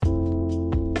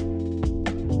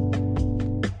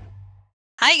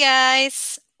Hi,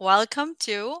 guys. Welcome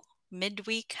to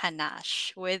Midweek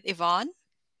Hanash with Yvonne.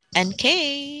 And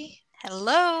Kay.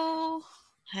 Hello.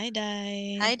 Hi,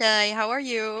 Hi, Dai. Dai. How are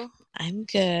you? I'm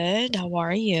good. How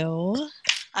are you?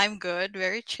 I'm good.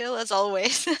 Very chill as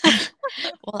always.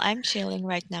 Well, I'm chilling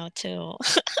right now too.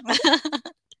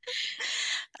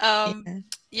 um, Yeah.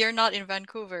 you're not in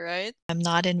Vancouver, right? I'm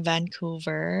not in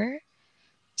Vancouver,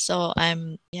 so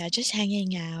I'm just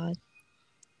hanging out.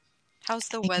 How's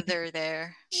the weather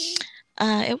there?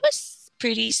 It was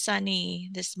pretty sunny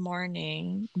this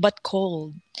morning, but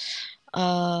cold.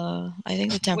 I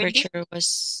think the Windy? temperature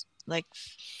was like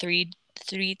three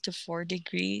 3 to 4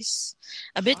 degrees.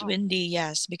 A bit Wow. windy,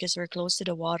 yes, because we're close to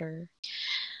the water.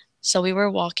 So we were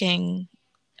walking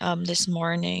this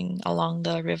morning along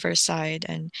the riverside,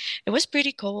 and it was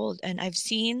pretty cold. And I've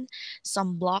seen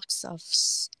some blocks of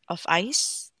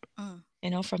ice, Mm.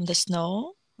 from the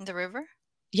snow. In the river?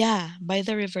 Yeah, by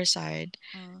the riverside.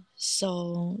 Mm.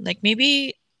 So like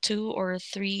maybe 2 or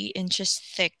 3 inches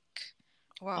thick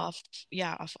Wow. of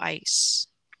of ice.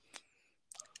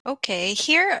 Okay,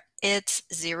 here it's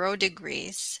 0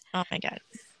 degrees. Oh my god!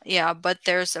 Yeah, but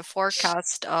there's a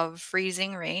forecast of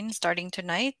freezing rain starting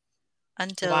tonight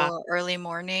Wow. until early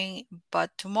morning,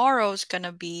 but tomorrow's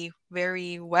gonna be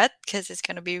very wet because it's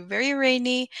gonna be very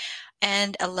rainy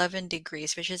and 11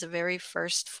 degrees, which is a very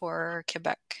first for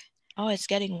Quebec. Oh, it's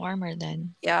getting warmer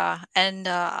then. Yeah, and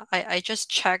I just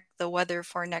checked the weather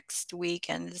for next week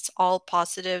and it's all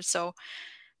positive. So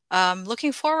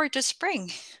looking forward to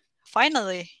spring.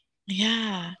 Finally.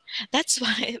 Yeah, that's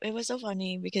why it was so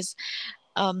funny because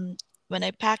um when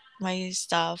I packed my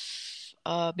stuff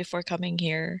before coming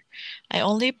here, I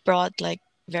only brought like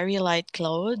very light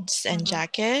clothes and Mm-hmm.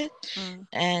 jacket, Mm,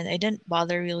 and I didn't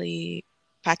bother really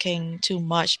packing too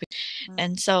much. mm.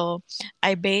 And so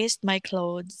I based my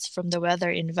clothes from the weather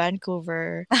in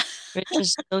Vancouver, which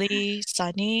was really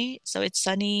sunny. So it's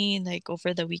sunny like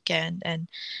over the weekend, and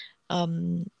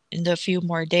in the few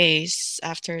more days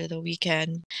after the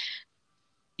weekend.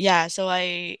 Yeah, so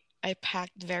I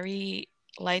packed very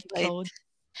light Right. clothes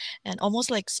and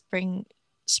almost like spring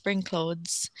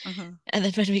clothes. Mm-hmm. And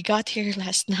then when we got here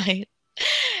last night,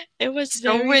 it was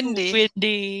So very windy.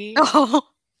 windy. Oh.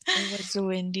 It was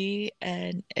windy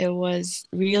and it was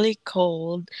really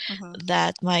cold Mm-hmm.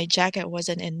 that my jacket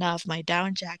wasn't enough. My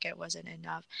down jacket wasn't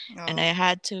enough. And Oh. I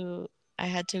had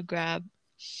to grab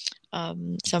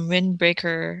some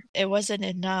windbreaker. It wasn't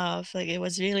enough. Like it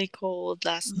was really cold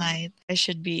last Mm-hmm. night. I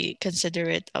should be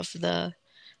considerate of The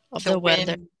the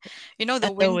weather wind. You know, the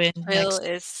and the wind wind chill next.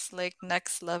 is like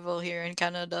next level here in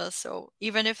Canada. So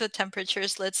even if the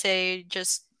temperatures, let's say,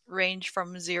 just range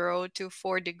from 0 to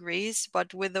 4 degrees,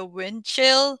 but with the wind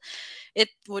chill, it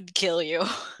would kill you.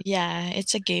 Yeah,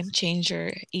 it's a game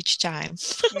changer each time.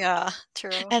 Yeah,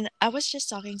 true. And I was just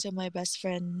talking to my best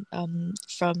friend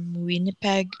from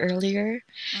Winnipeg earlier,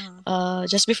 Mm,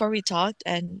 just before we talked,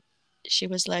 and she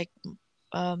was like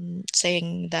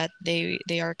saying that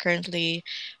they are currently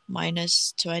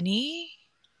minus 20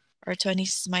 or 20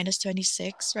 minus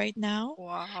 26 right now.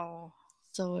 wow.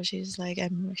 So she's like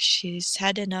she's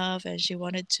had enough and she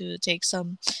wanted to take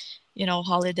some,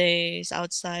 holidays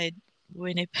outside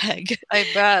Winnipeg. I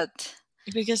bet.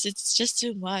 Because it's just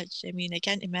too much. I mean, I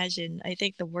can't imagine. I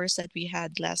think the worst that we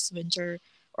had last winter,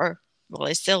 or well,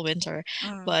 it's still winter,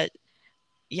 Mm, but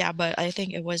yeah, but I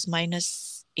think it was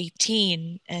minus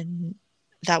 18, and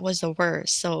that was the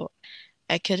worst. So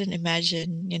I couldn't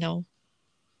imagine,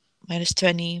 minus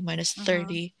 20, minus mhm.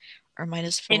 30, or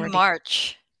minus In 40.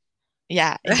 March,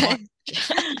 Yeah, in March.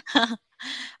 right?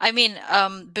 I mean,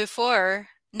 before,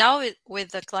 now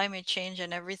with the climate change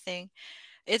and everything,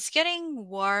 it's getting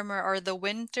warmer, or the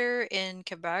winter in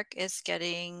Quebec is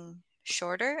getting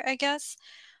shorter, I guess,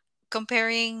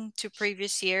 comparing to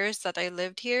previous years that I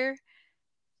lived here.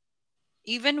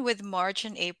 Even with March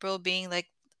and April being like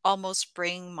almost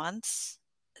spring months,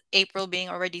 April being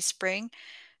already spring,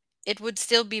 it would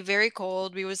still be very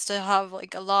cold. We would still have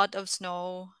like a lot of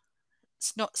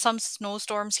some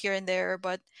snowstorms here and there,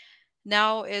 but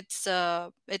now it's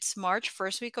March,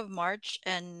 first week of March,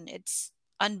 and it's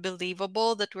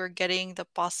unbelievable that we're getting the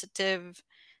positive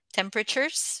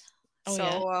temperatures. Oh,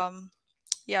 yeah, So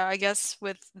yeah, I guess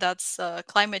with that's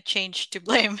climate change to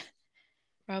blame.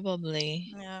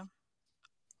 probably. Yeah.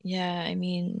 Yeah, I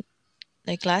mean,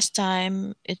 like last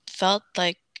time, it felt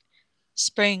like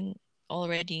spring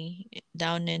already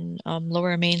down in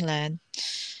lower mainland.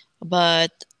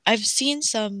 But I've seen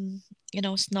some,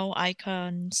 snow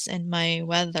icons in my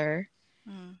weather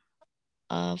Mm,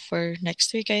 for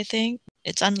next week, I think.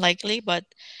 It's unlikely, but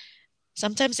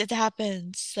sometimes it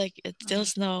happens. Like it still mm,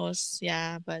 snows.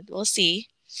 Yeah, but we'll see.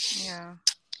 yeah.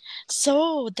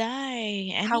 So,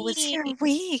 Dai, How was any, your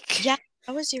week? yeah,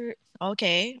 how was your,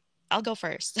 okay, I'll go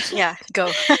first. Yeah,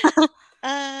 go.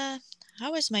 uh,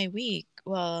 how was my week?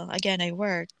 Well, again, I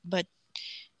worked, but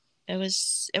it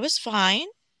was fine.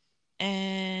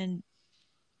 And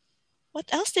what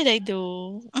else did I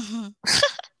do? Mhm.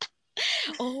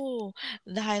 Oh,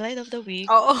 the highlight of the week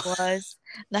Oh, was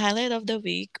the highlight of the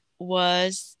week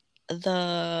was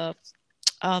the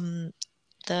um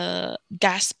the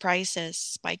gas prices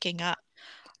spiking up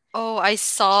oh, I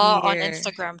saw on here.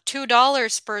 Instagram,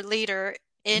 $2 per liter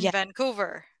in Yeah,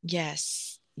 Vancouver.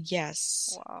 yes.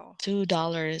 Wow.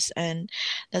 $2. And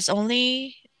that's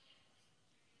only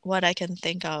what I can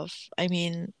think of. I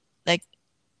mean, like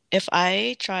if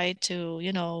I try to,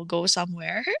 go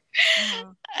somewhere,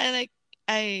 Mhm. I like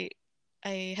I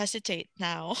I hesitate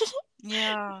now.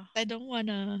 Yeah. I don't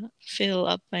wanna fill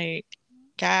up my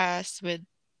gas with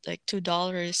like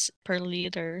 $2 per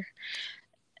liter.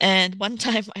 And one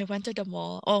time I went to the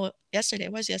mall. Oh, yesterday,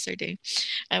 it was yesterday.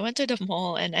 I went to the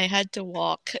mall and I had to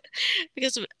walk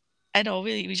because I know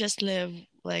we just live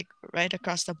like right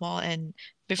across the mall. And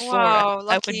before Wow,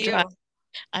 I lucky would drive, you.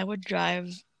 I would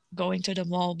drive going to the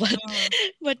mall, but Mhm.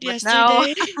 But now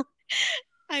yesterday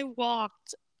I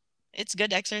walked. It's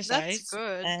good that's exercise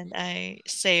good. and I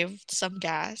saved some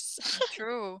gas.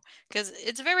 True, because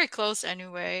it's very close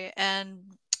anyway.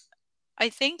 And I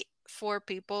think for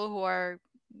people who are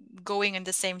going in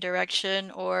the same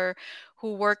direction or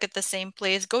who work at the same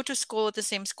place, go to school at the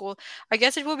same school, I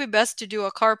guess it would be best to do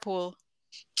a carpool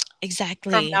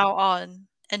from Exactly. now on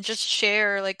and just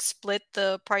share, like split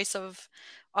the price of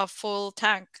a full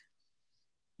tank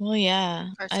Well, yeah,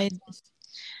 or I something.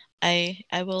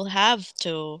 I will have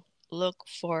to look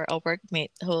for a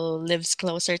workmate who lives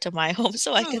closer to my home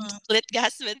so I can Hmm. split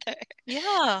gas with her.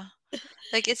 Yeah,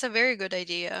 like it's a very good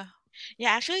idea. Yeah,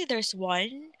 actually there's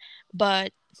one,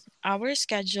 but our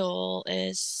schedule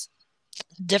is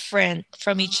different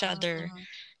from each other. Mm-hmm.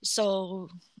 So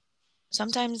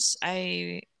sometimes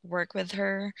I work with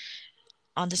her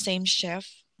on the same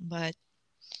shift, but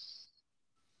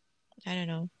I don't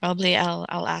know. Probably I'll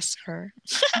ask her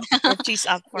if she's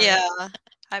up for it. Yeah,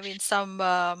 I mean some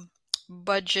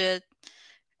budget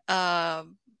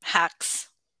hacks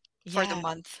for the Yeah,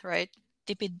 month, right?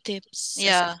 tipid tips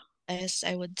Yeah. as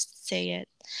I would say it.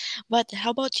 But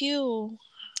how about you?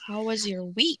 How was your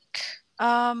week?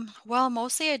 Well,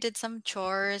 mostly I did some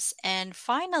chores and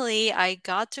finally I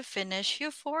got to finish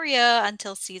Euphoria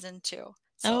until season 2.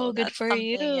 Oh, So good that's for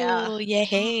something, yeah. you. Mhm.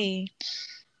 Yay.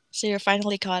 So you're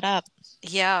finally caught up.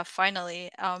 Yeah,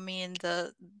 finally. I mean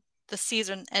the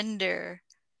season ender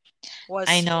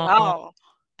I was know, wow.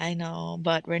 I know,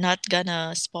 but we're not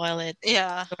gonna spoil it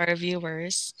Yeah. to our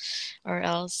viewers or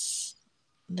else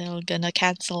they're gonna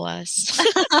cancel us.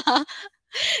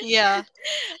 Yeah.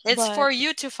 It's But for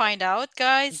you to find out,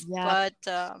 guys, yeah, but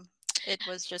it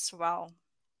was just wow.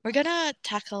 we're gonna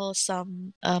tackle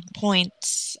some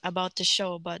points about the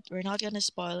show, but we're not gonna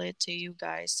spoil it to you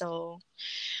guys. So,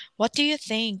 what do you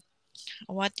think?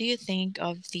 What do you think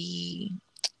of the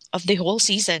whole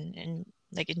season and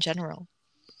like in general?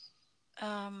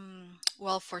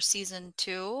 Well, for season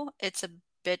 2, it's a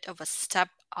bit of a step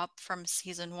up from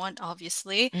season 1,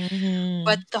 obviously.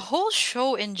 But Mm-hmm. the whole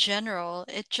show in general,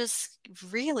 it just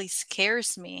really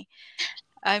scares me.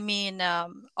 I mean,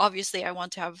 obviously, I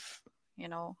want to have, you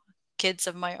know, kids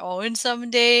of my own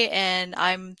someday, and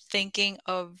I'm thinking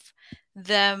of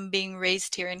them being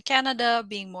raised here in Canada,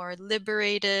 being more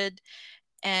liberated,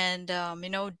 and,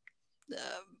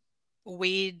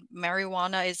 weed,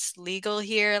 marijuana is legal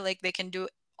here. Like they can do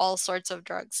all sorts of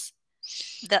drugs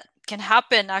that can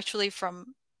happen actually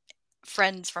from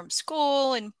friends from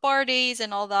school and parties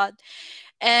and all that.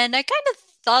 And I kind of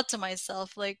thought to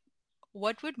myself, like,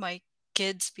 what would my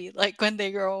kids be like when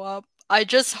they grow up? I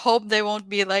just hope they won't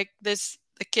be like the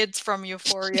kids from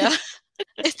Euphoria.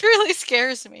 It really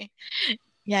scares me.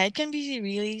 Yeah, it can be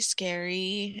really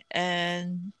scary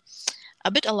and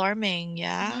a bit alarming,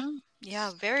 yeah.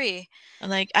 Yeah, very.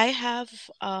 Like I have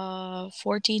a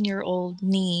 14-year-old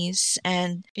niece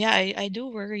and yeah, I do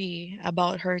worry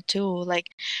about her too. Like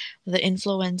the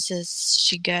influences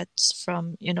she gets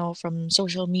from, from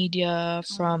social media,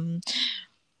 Mhm,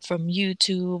 from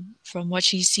YouTube, from what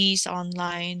she sees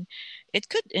online. It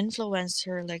could influence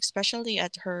her, like especially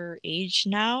at her age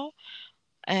now.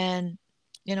 And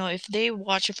if they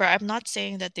watch Euphoria, I'm not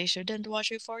saying that they shouldn't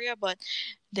watch Euphoria, but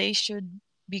they should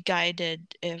be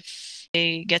guided if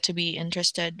they get to be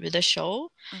interested with the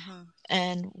show. mhm,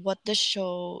 And what the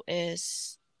show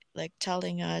is like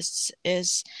telling us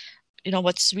is,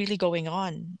 what's really going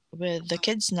on with the mhm.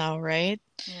 kids now, right?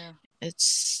 Yeah.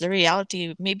 It's the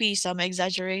reality. Maybe some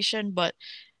exaggeration, but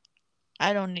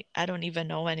I don't even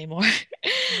know anymore.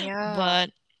 Yeah.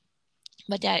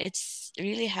 But yeah, it's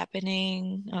really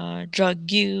happening.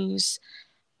 Drug use,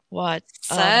 what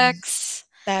Sex.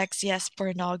 sex, yes,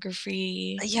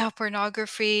 pornography, Yeah,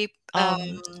 pornography,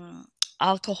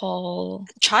 alcohol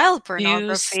child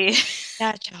use, pornography.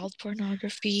 yeah, child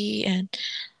pornography, and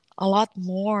a lot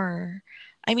more.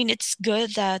 I mean, it's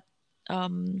good that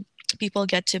um, people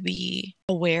get to be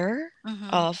aware Hmm.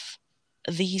 of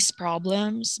these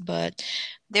problems, but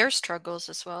Their struggles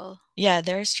as well. yeah,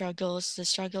 their struggles, the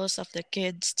struggles of the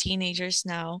kids, teenagers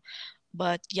now.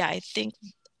 But yeah, I think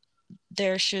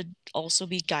there should also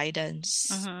be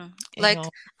guidance, Hmm. you Like know.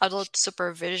 adult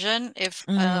supervision. If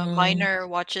a Mm, minor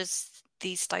watches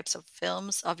these types of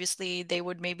films, obviously they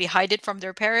would maybe hide it from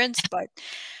their parents, but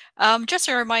just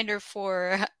a reminder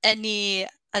for any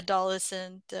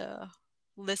adolescent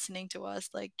listening to us,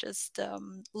 like just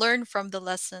learn from the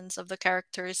lessons of the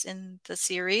characters in the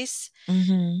series.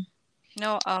 mm-hmm.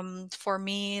 For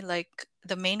me, like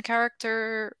the main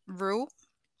character, Rue,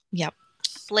 Yep.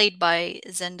 played by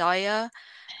Zendaya,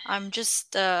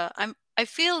 I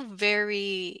feel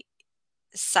very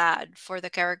sad for the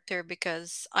character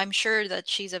because I'm sure that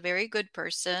she's a very good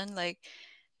person, like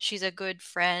she's a good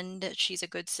friend, she's a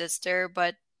good sister,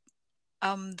 but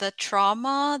the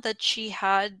trauma that she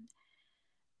had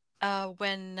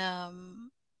when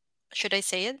should I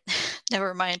say it?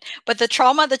 Never mind. But the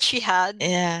trauma that she had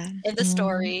Yeah. in the Mm-hmm.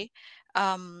 story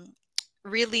um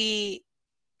really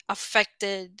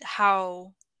affected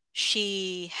how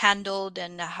she handled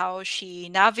and how she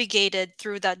navigated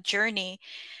through that journey,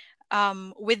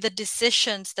 with the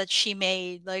decisions that she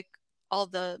made, like all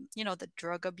the, the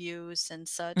drug abuse and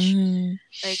such. Mm-hmm.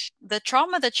 Like the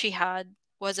trauma that she had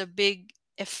was a big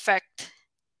effect,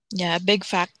 Yeah, big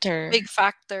big factor.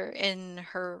 factor in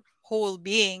her whole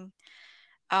being,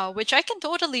 which I can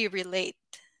totally relate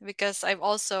because I've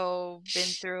also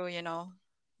been through,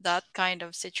 that kind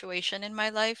of situation in my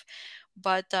life.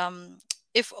 But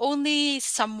if only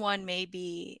someone,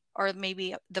 maybe, or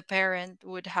maybe the parent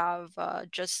would have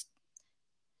just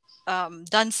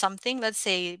done something, let's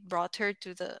say brought her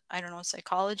to the, I don't know,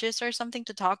 psychologist or something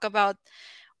to talk about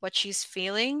what she's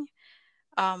feeling,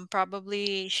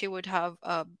 probably she would have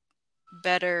a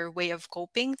better way of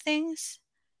coping things.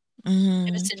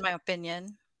 And Mm-hmm. it's in my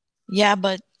opinion. Yeah,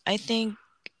 but I think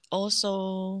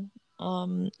also,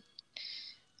 um,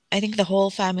 I think the whole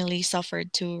family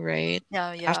suffered too, right?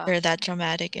 Yeah, yeah. After that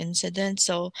traumatic incident.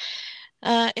 So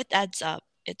it adds up.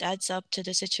 It adds up to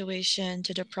the situation,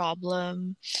 to the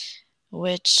problem,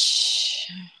 which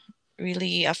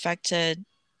really affected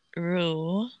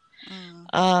Rue.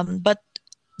 Mm. But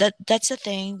that's the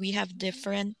thing. We have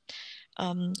different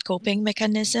coping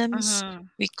mechanisms. Mm-hmm.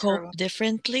 We cope True.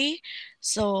 differently.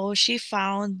 So she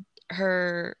found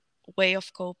her way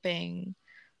of coping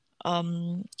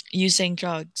using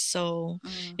drugs. So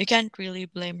Mm. you can't really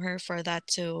blame her for that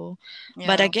too.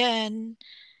 But Yeah. again,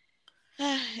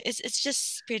 it's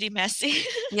just pretty messy.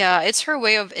 Yeah, it's her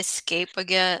way of escape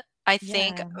again, I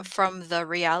think, Yeah. from the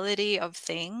reality of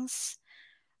things.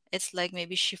 It's like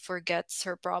maybe she forgets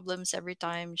her problems every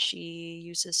time she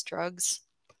uses drugs.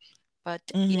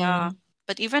 But yeah, Mm-hmm.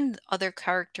 but even other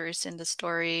characters in the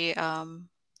story,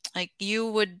 like you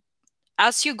would,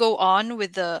 as you go on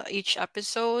with the each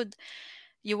episode,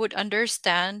 you would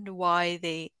understand why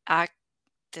they act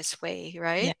this way,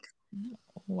 Yeah. right?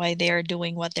 Why they are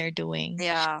doing what they're doing.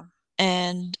 Yeah.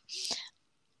 And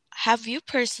have you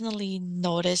personally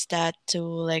noticed that to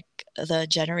like the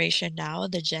generation now,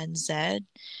 the Gen Z?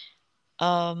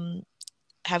 Um,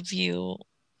 have you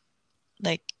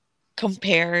like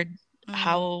compared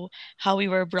Mm. how we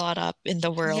were brought up in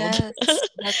the world Yes,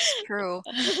 that's true.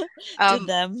 to Um,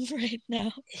 them right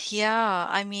now? yeah,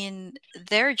 I mean,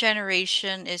 their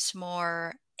generation is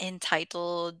more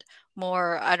entitled,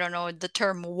 more, I don't know, the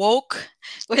term woke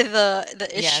with the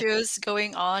Yes. issues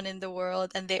going on in the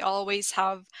world, and they always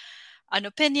have an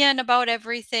opinion about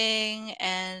everything,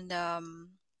 and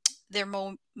they're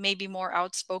maybe more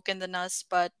outspoken than us,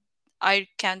 but I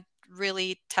can't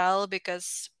really tell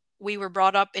because we were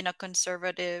brought up in a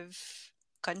conservative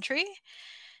country,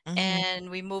 Mm-hmm. and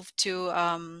we moved to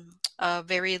a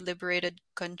very liberated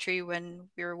country when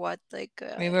we were what, like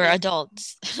We were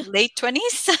adults. late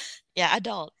 20s. Yeah,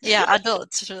 adult. Yeah,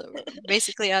 adults, so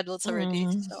basically adults already.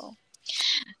 Mm. So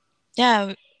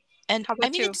Yeah, and how I about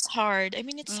mean you? it's hard. I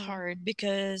mean it's Mm, hard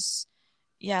because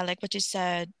yeah, like what you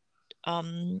said,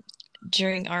 um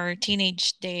during our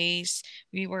teenage days,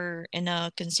 we were in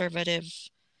a conservative,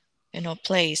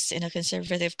 place, in a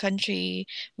conservative country.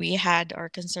 We had our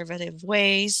conservative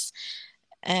ways,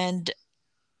 And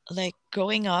like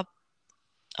growing up,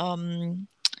 um,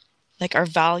 like our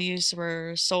values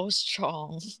were so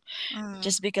strong Mm,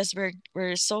 just because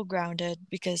we're so grounded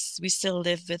because we still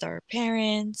live with our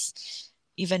parents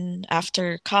even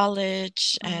after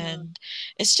college, mm, and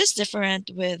it's just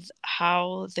different with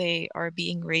how they are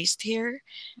being raised here,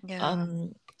 yeah.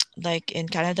 um like in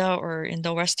Canada or in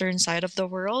the western side of the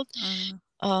world. Mm,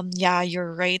 Yeah,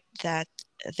 you're right that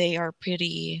they are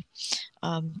pretty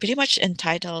much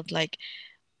entitled,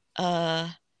 uh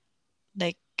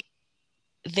like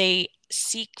they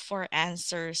seek for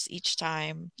answers each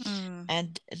time, mm,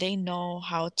 and they know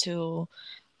how to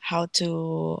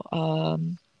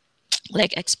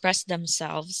like express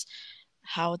themselves,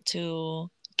 how to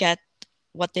get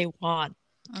what they want.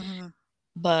 mm,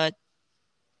 But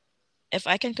if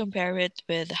I can compare it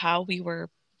with how we were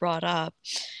brought up,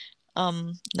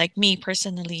 like me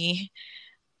personally,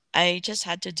 I just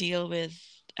had to deal with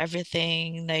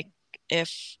everything. Like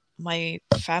if my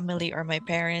family or my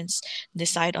parents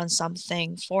decide on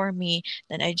something for me,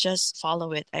 then I just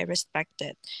follow it. I respect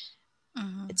it.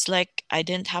 mm, It's like I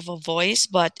didn't have a voice,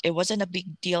 but it wasn't a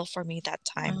big deal for me that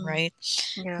time, mm, right?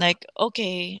 yeah. Like,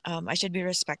 okay, I should be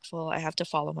respectful. I have to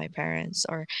follow my parents,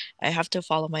 or I have to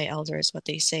follow my elders, what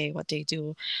they say, what they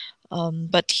do.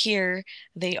 But here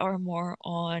they are more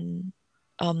on,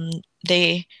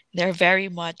 they they're very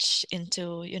much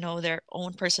into, their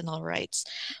own personal rights.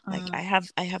 Like Mm, I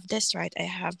have this right. I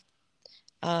have,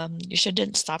 you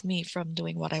shouldn't stop me from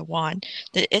doing what I want.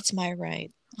 It's my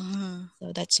right. mm,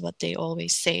 So that's what they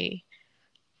always say.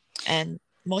 And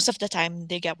most of the time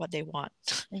they get what they want.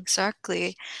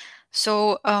 exactly.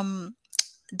 So,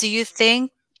 do you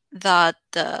think that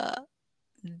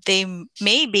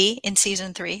maybe in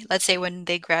season three, let's say when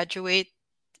they graduate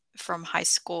from high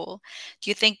school, do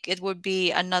you think it would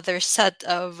be another set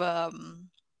of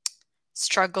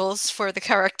struggles for the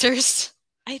characters?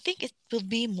 I think it will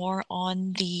be more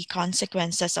on the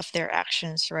consequences of their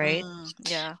actions, right? Mm,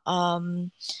 yeah.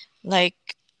 Um, like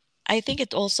I think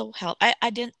it also helped. I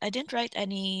didn't write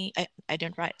any. I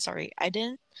didn't write. Sorry, I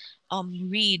didn't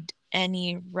read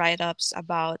any write ups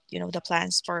about the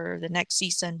plans for the next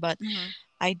season, but Hmm.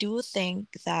 I do think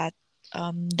that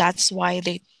that's why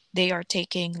they are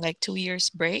taking like 2 years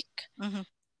break. Hmm.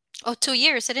 Oh, 2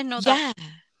 years. I didn't know that.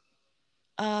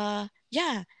 Yeah.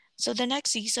 Yeah. So the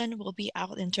next season will be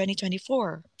out in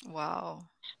 2024. Wow.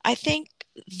 I think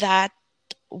that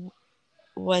w-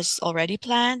 was already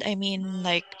planned. I mean, Mm,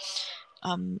 like,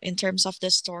 in terms of the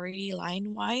storyline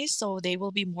wise, so they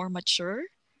will be more mature.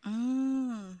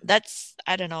 mm, That's,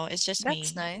 I don't know, it's just that's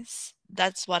me. nice.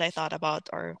 That's what I thought about,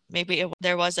 or maybe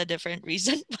there was a different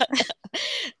reason,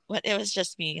 but it was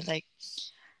just me. Like,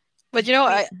 But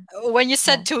we, when you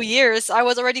said yeah. 2 years, I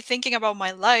was already thinking about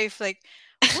my life. Like,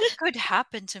 what could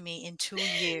happen to me in 2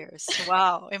 years?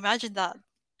 Wow, imagine that.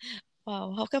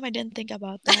 Wow, how come I didn't think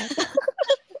about that?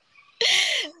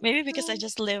 Maybe because I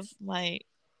just live my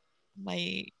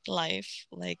life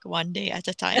like one day at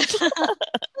a time.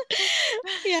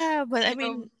 Yeah, but I You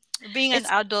know, mean, being an it's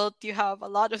adult, you have a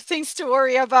lot of things to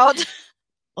worry about.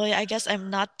 well, yeah, I guess I'm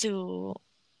not too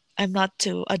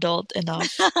adult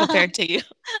enough compared to you.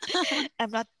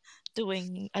 I'm not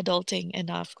doing adulting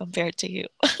enough compared to you.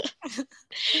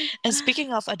 And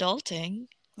speaking of adulting,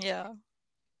 Yeah.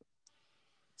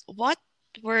 what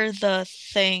were the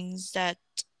things that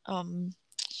um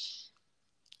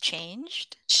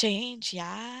Changed? changed,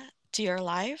 yeah, to your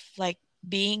life? Like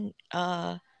being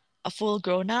a full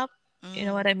grown up, you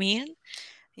know Mm. what I mean?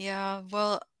 Yeah,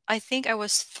 well, I think I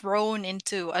was thrown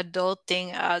into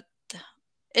adulting at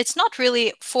it's not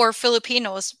really for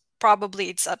Filipinos, probably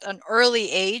it's at an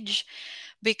early age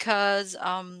because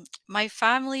my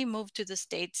family moved to the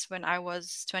States when I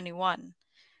was 21.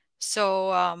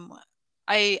 So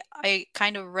I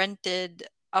kind of rented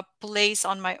a place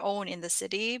on my own in the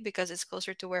city because it's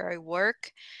closer to where I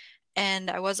work, and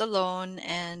I was alone.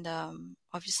 And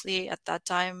obviously, at that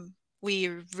time, we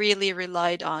really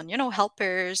relied on,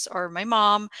 helpers or my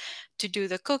mom to do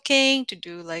the cooking, to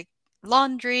do like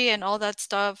laundry and all that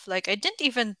stuff. Like, I didn't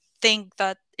even think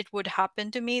that it would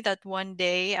happen to me that one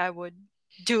day I would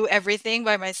do everything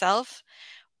by myself,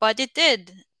 but it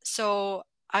did. So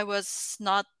I was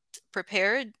not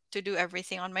prepared to do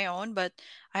everything on my own, but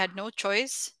I had no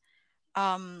choice.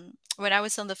 When I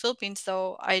was in the Philippines,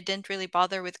 though, I didn't really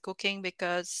bother with cooking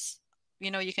because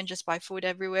you can just buy food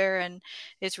everywhere and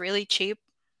it's really cheap.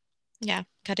 Yeah,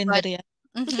 But karinderya.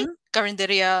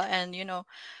 carinderia, and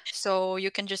so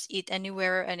you can just eat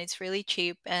anywhere and it's really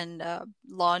cheap. And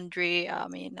laundry, I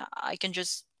mean, I can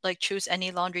just like choose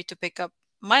any laundry to pick up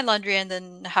my laundry and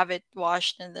then have it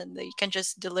washed, and then they can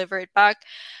just deliver it back.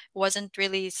 Wasn't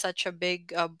really such a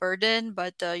big burden,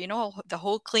 but the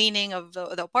whole cleaning of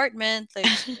the apartment,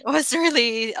 like, was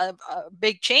really a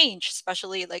big change,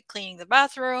 especially like cleaning the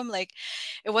bathroom. Like,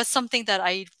 it was something that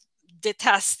I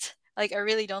detest. Like, I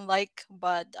really don't like,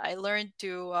 but I learned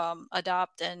to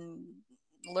adapt and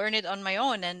learn it on my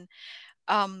own. And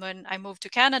when I moved to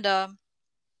Canada,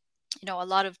 a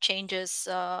lot of changes.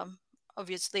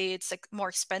 Obviously, it's like more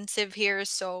expensive here,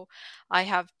 so I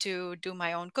have to do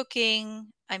my own cooking.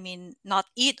 I mean, not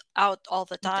eat out all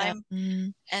the Eat out. time.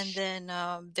 And then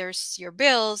there's your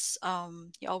bills.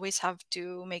 You always have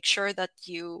to make sure that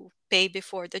you pay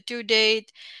before the due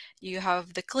date. You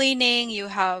have the cleaning, you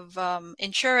have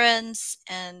insurance,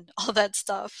 and all that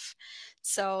stuff.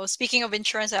 So, speaking of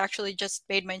insurance, I actually just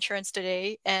paid my insurance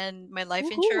today and my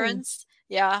life Woohoo! insurance.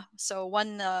 Yeah. So,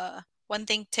 one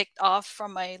thing ticked off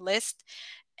from my list,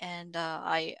 and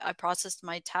I processed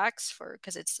my tax for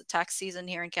because it's the tax season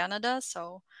here in Canada.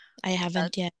 So I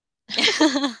that. haven't yet.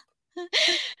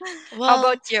 How about Well,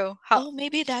 you? How oh,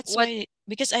 maybe that's what why,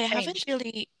 because changed?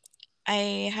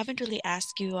 I haven't really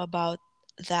asked you about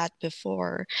that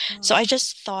before. So Mm. I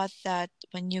just thought that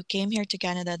when you came here to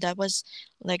Canada, that was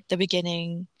like the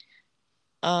beginning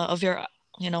of your,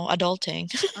 adulting.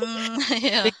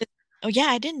 Yeah. Because, oh yeah,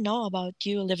 I didn't know about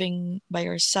you living by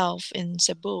yourself in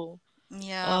Cebu.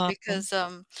 Yeah, Um, because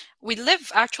we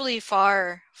live actually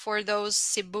far. For those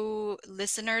Cebu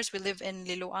listeners, we live in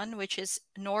Liloan, which is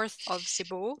north of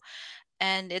Cebu,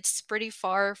 and it's pretty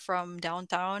far from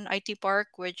downtown IT Park,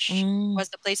 which mm, was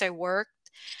the place I worked.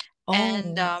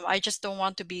 And oh, I just don't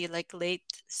want to be like late,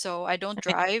 so I don't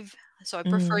right. drive. So I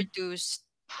prefer Mm, to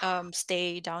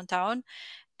stay downtown.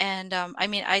 And I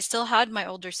mean, I still had my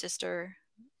older sister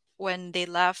when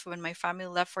my family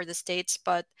left for the States,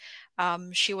 but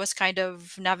she was kind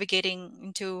of navigating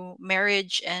into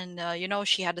marriage, and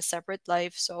she had a separate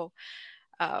life. So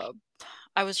uh,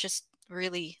 I was just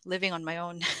really living on my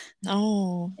own.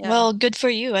 oh, Yeah. well, good for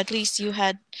you. At least you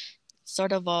had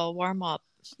sort of a warm up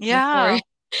before Yeah,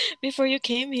 before you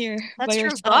came here by that's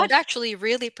true. God yourself. actually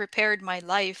really prepared my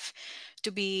life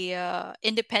to be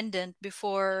independent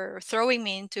before throwing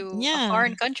me into a Yeah.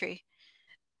 foreign country.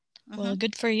 Well, Hmm.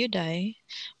 good for you, Dai.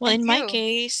 Well, And in my you?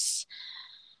 case,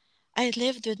 I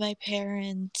lived with my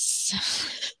parents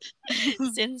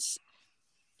since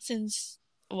since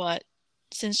what?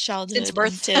 Since Since childhood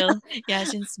birth. until yeah,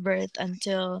 since birth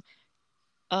until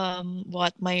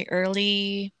what my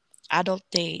early adult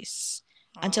days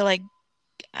until Oh.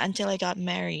 I got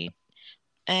married.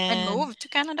 And And moved to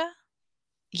Canada?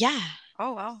 yeah,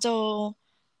 Oh, wow. so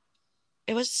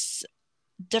it was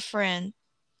different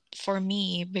for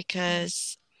me Mhm.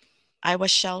 because I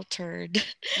was sheltered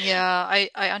Yeah, I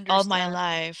understand.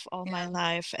 all my Yeah.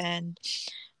 life. And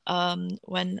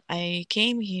when I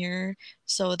came here,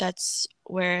 so that's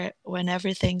where when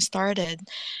everything started.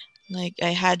 Like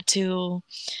I had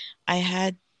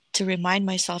to remind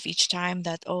myself each time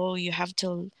that, oh, you have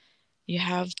to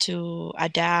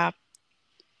adapt.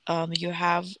 You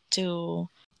have to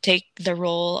take the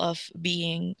role of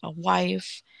being a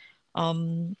wife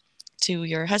to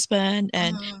your husband,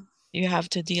 and Mhm. you have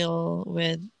to deal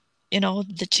with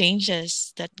the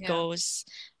changes that Yeah. goes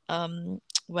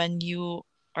when you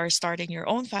are starting your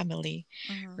own family,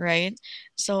 Mhm. right?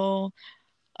 So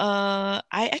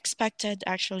I expected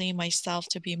actually myself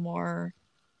to be more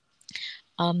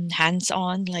hands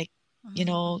on, like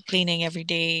Mhm. cleaning every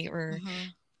day or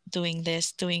Mhm.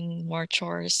 doing more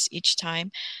chores each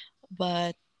time.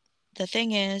 But the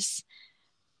thing is,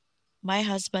 my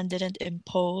husband didn't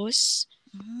impose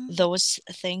Mhm. those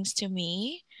things to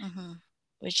me, Mhm.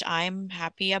 which I'm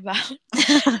happy about.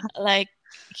 Like,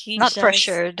 he Not just,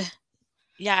 pressured.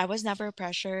 yeah, I was never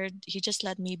pressured. He just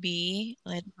let me be.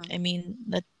 Mhm.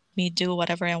 Let me do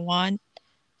whatever I want.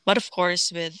 But of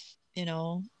course, with,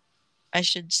 I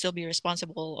should still be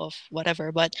responsible of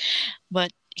whatever.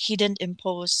 But he didn't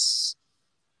impose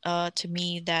to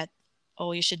me that,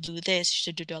 oh, you should do this, you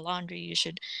should do the laundry, you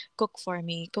should cook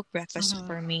breakfast Mhm.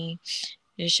 for me,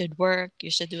 you should work, you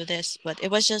should do this. But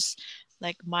it was just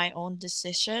like my own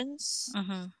decisions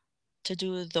Mhm. to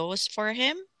do those for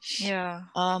him. Yeah.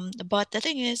 But the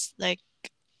thing is, like,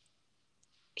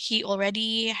 he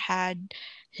already had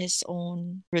his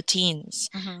own routines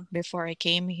Mhm. before I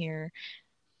came here.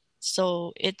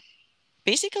 So it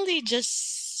basically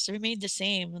just remained the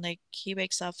same. Like, he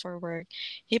wakes up for work,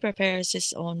 he prepares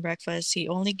his own breakfast. He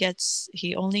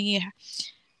only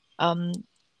um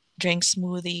drinks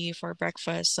smoothie for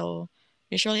breakfast. So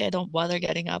usually I don't bother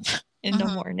getting up in the Mhm.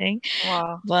 morning.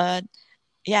 Wow. But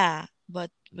yeah,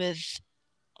 but with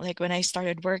like when I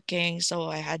started working, so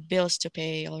I had bills to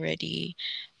pay already.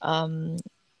 Um,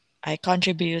 I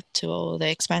contribute to the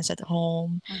expense at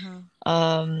home. Mm-hmm.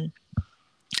 Um,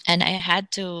 and I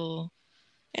had to,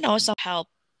 somehow help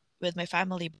with my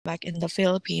family back in the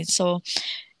Philippines. So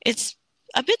it's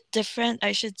a bit different,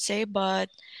 I should say, but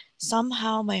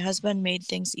somehow my husband made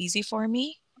things easy for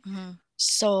me. Mm-hmm.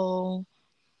 So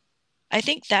I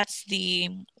think that's the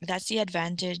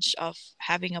advantage of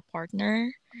having a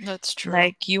partner. That's true.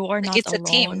 Like you are Like not it's a alone.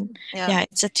 team. Yeah. Yeah,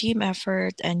 it's a team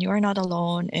effort and you are not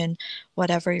alone in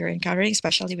whatever you're encountering,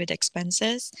 especially with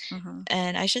expenses. Mm-hmm.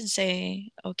 And I should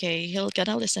say, okay, he'll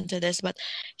gonna listen to this, but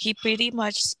he pretty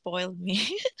much spoiled me.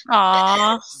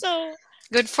 Aw. So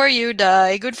Good for you,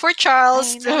 Dai. Good for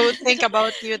Charles I know. to think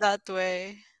about you that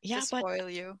way, to Yeah, but spoil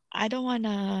you. I don't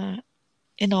wanna,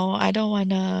 I don't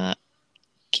wanna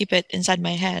keep it inside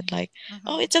my head like,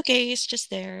 oh, Mm-hmm. it's okay, it's just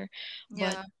there.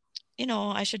 But, Yeah.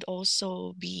 I should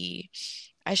also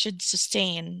I should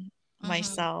sustain Mm-hmm.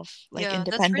 myself like Yeah,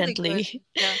 that's really good. independently.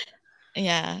 Yeah.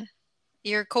 Yeah.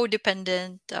 You're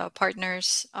codependent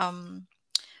partners.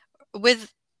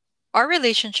 With our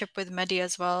relationship with Medi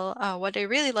as well, what I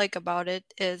really like about it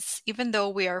is even though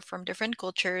we are from different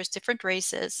cultures, different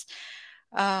races,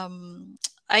 um,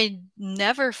 I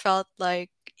never felt like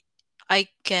I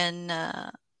can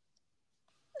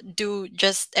do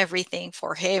just everything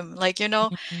for him. Like,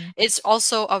 Mhm. it's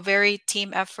also a very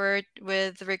team effort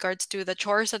with regards to the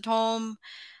chores at home.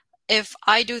 If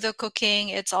I do the cooking,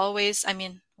 it's always, I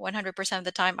mean, 100% of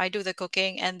the time I do the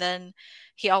cooking, and then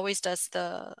he always does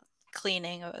the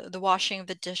cleaning, the washing of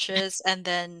the dishes, and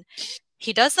then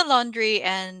he does the laundry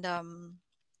and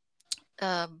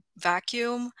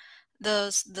vacuum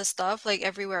the stuff like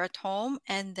everywhere at home,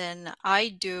 and then I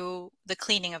do the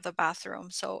cleaning of the bathroom.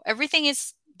 So everything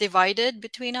is divided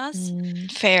between us.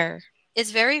 Fair. It's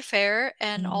very fair,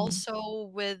 and Mhm. also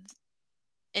with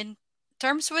in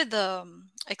terms with the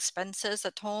expenses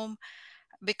at home,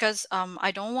 because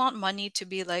I don't want money to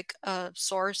be like a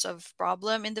source of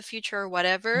problem in the future or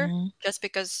whatever, Mhm. just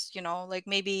because like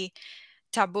maybe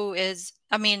taboo is,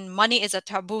 I mean, money is a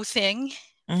taboo thing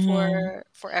Mhm.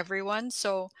 for everyone.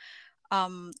 So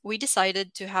we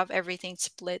decided to have everything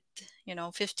split,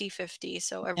 50-50.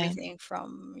 So Yeah. everything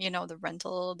from the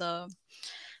rental, the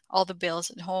all the bills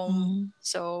at home, Mhm.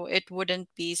 so it wouldn't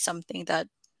be something that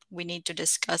we need to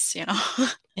discuss.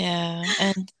 Yeah.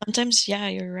 And sometimes, yeah,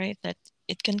 you're right that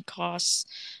it can cause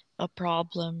a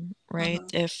problem, right?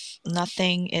 Hmm. If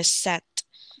nothing is set.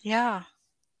 Yeah,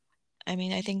 I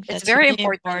mean, I think it's that's very really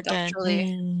important important.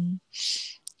 actually.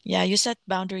 Yeah, you set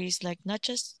boundaries, like not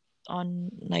just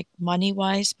on like money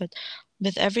wise, but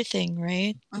with everything,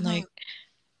 right? Hmm. Like,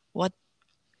 what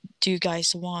do you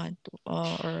guys want,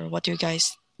 or what do you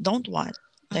guys don't want,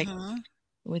 like Hmm.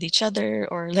 with each other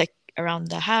or like around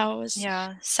the house.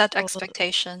 Yeah, set So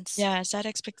expectations. yeah, set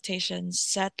expectations,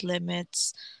 set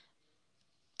limits.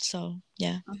 So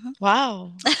yeah, Hmm.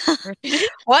 wow. Right?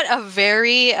 What a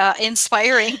very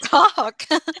inspiring talk.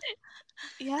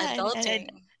 Yeah, and Adulting.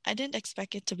 I didn't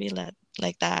expect it to be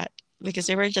like that because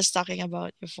we Hmm. were just talking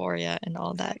about Euphoria and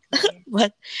all that. Exactly.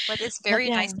 but But it's but very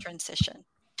yeah, nice transition.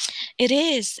 it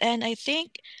is, and I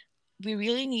think we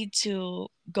really need to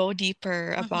go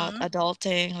deeper about Hmm.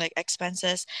 adulting, like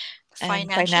expenses and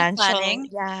Financial financial. planning.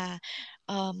 Yeah,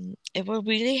 it will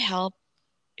really help,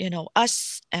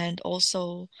 us and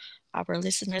also our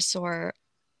listeners who are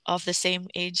of the same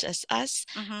age as us,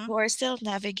 Hmm. who are still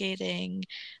navigating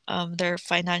their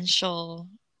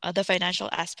the financial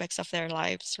aspects of their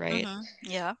lives, right? Hmm.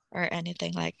 Yeah, Or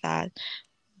anything like that.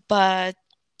 But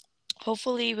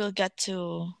hopefully, we'll get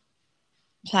to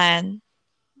plan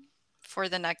for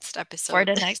the next for episode.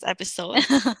 the next episode.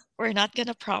 We're not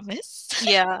gonna promise.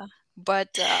 Yeah,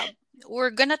 but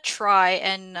we're gonna try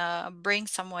and bring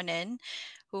someone in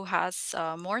who has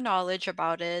more knowledge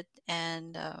about it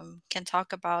and can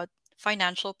talk about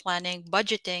financial planning,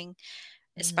 budgeting,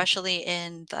 Mhm. especially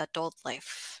in the adult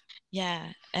life.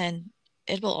 Yeah, and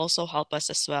it will also help us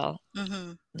as well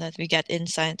Mm-hmm. that we get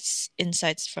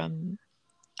insights from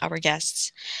our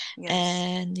guests. Yes,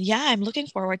 And yeah, I'm looking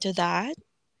forward to that.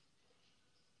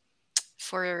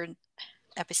 for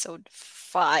episode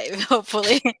 5,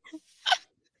 hopefully.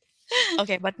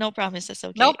 Okay, but no promises,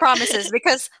 No okay? promises,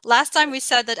 because last time we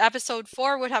said that episode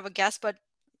 4 would have a guest, but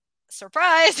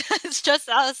surprise, it's just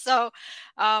us. So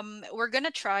we're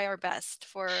gonna try our best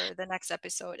for the next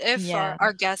episode if our, Yeah.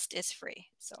 our guest is free,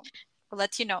 so we'll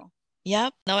let you know.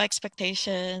 Yep, no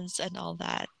expectations and all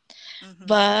that. Hmm.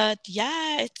 But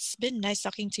yeah, it's been nice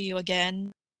talking to you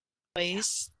again, Yeah,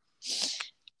 boys,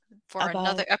 for about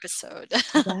another episode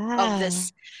of yeah.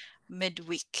 this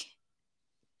midweek.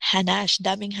 Hanash,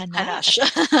 daming Hanash.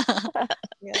 hanash.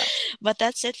 Yeah. But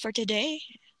that's it for today.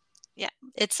 Yeah,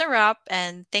 it's a wrap.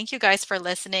 And thank you guys for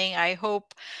listening. I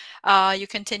hope you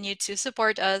continue to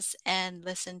support us and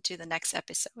listen to the next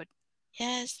episode.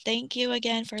 Yes, thank you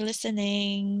again for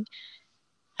listening.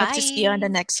 Hope to see you on the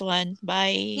Bye. next one.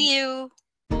 Bye. See you.